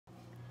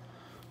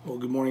Well,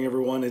 good morning,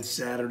 everyone. It's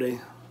Saturday,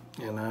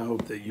 and I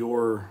hope that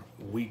your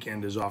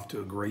weekend is off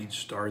to a great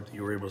start. That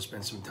you were able to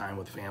spend some time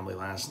with family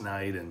last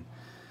night, and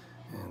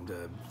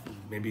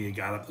maybe you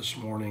got up this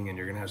morning and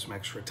you're going to have some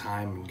extra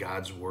time in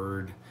God's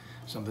Word.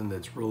 Something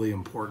that's really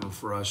important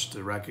for us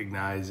to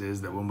recognize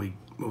is that when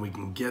we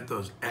can get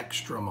those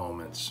extra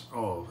moments,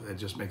 oh, it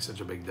just makes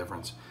such a big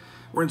difference.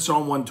 We're in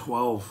Psalm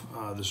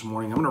 112 this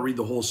morning. I'm going to read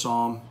the whole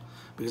psalm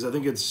because I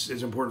think it's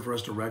important for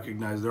us to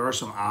recognize there are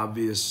some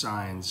obvious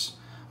signs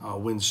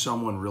when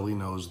someone really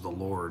knows the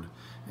Lord.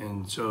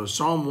 And so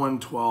Psalm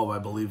 112, I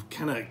believe,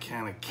 kind of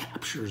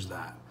captures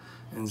that.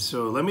 And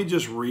so let me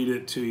just read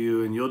it to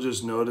you, and you'll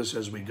just notice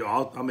as we go.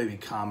 I'll maybe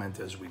comment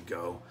as we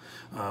go.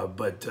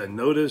 But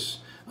notice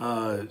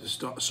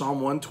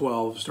Psalm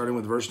 112, starting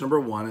with verse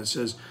number 1, it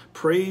says,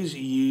 "Praise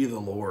ye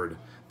the Lord.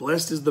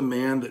 Blessed is the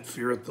man that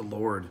feareth the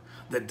Lord,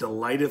 that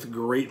delighteth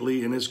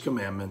greatly in his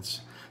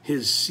commandments.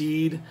 His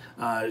seed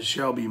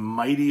shall be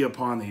mighty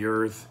upon the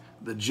earth.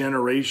 The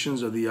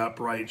generations of the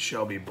upright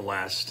shall be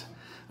blessed."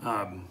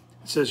 It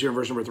says here in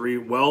verse number 3,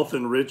 "Wealth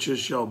and riches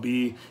shall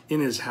be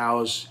in his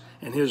house,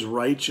 and his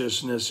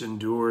righteousness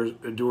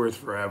endureth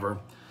forever.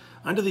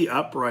 Unto the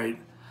upright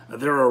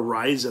there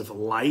ariseth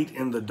light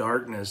in the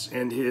darkness,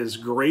 and he is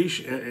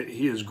gracious,"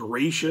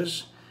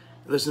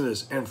 listen to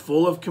this, "and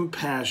full of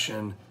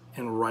compassion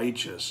and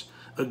righteous.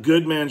 A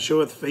good man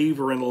showeth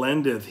favor and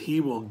lendeth.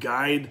 He will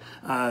guide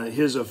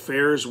his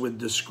affairs with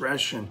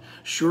discretion.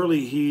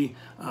 Surely he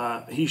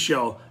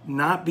shall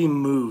not be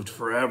moved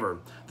forever.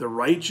 The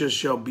righteous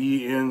shall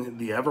be in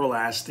the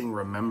everlasting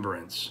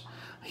remembrance.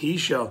 He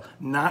shall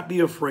not be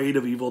afraid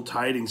of evil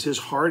tidings. His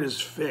heart is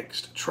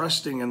fixed,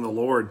 trusting in the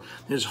Lord.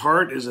 His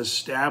heart is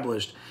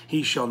established.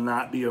 He shall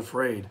not be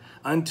afraid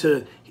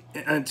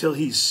until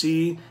he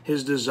see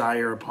his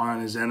desire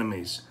upon his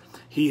enemies.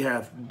 He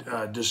hath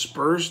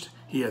dispersed,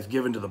 he hath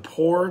given to the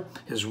poor.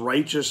 His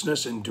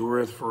righteousness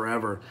endureth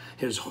forever.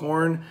 His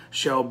horn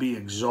shall be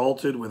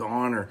exalted with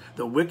honor.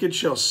 The wicked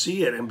shall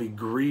see it and be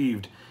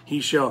grieved. He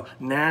shall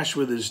gnash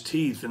with his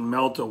teeth and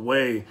melt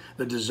away.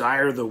 The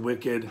desire of the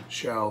wicked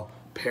shall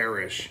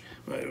perish."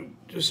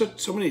 Just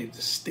so many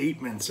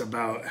statements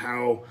about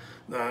how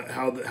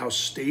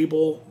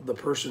stable the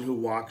person who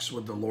walks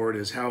with the Lord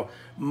is, how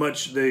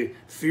much they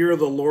fear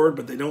the Lord,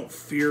 but they don't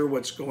fear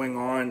what's going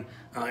on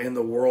in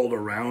the world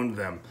around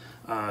them.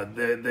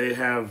 They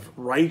have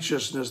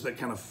righteousness that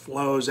kind of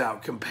flows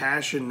out.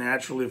 Compassion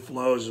naturally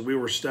flows. As we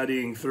were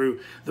studying through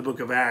the book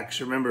of Acts,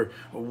 remember,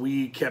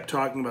 we kept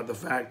talking about the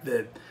fact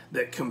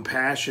that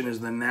compassion is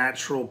the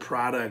natural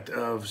product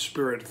of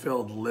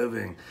spirit-filled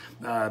living.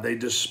 They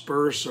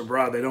disperse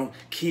abroad. They don't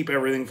keep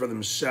everything for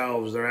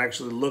themselves. They're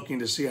actually looking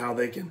to see how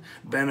they can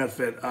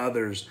benefit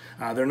others.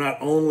 They're not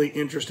only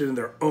interested in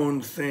their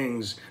own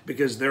things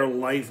because their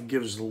life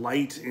gives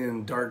light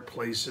in dark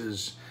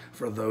places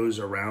for those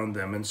around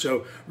them. And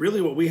so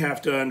really what we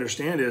have to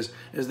understand is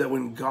that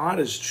when God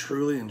is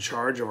truly in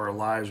charge of our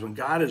lives, when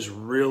God is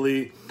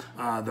really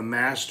the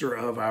master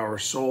of our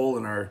soul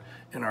and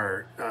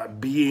our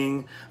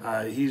being,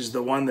 he's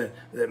the one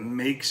that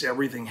makes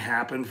everything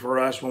happen for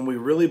us. When we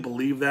really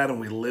believe that and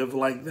we live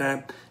like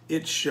that,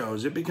 it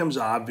shows. It becomes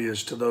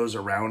obvious to those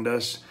around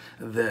us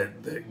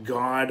that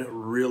God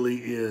really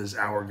is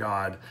our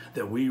God,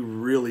 that we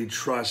really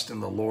trust in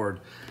the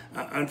Lord.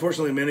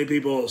 Unfortunately, many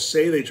people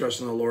say they trust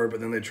in the Lord, but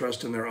then they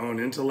trust in their own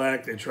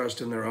intellect. They trust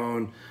in their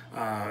own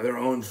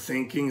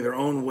thinking, their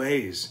own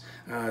ways.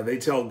 They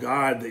tell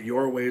God that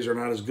your ways are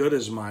not as good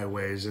as my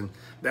ways, and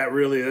that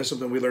really is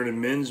something we learn in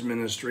men's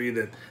ministry.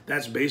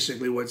 That's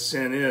basically what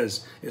sin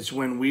is. It's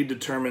when we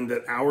determine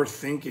that our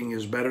thinking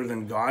is better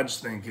than God's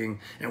thinking,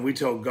 and we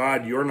tell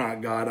God, "You're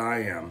not God, I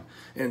am."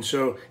 And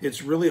so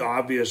it's really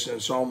obvious in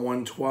Psalm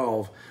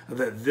 112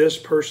 that this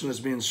person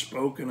that's being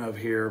spoken of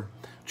here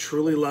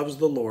truly loves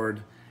the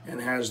Lord and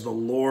has the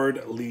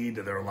Lord lead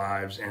their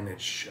lives, and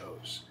it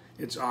shows.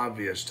 It's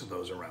obvious to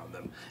those around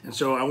them. And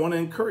so I want to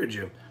encourage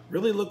you,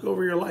 really look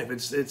over your life.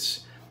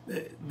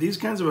 These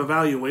kinds of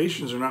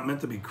evaluations are not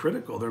meant to be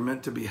critical. They're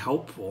meant to be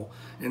helpful.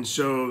 And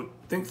so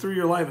think through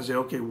your life and say,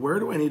 okay, where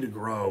do I need to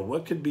grow?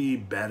 What could be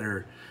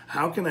better?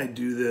 How can I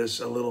do this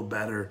a little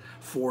better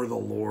for the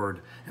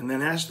Lord? And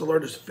then ask the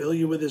Lord to fill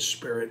you with his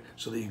Spirit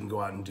so that you can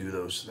go out and do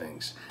those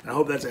things. And I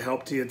hope that's a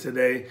help to you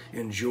today.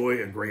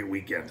 Enjoy a great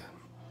weekend.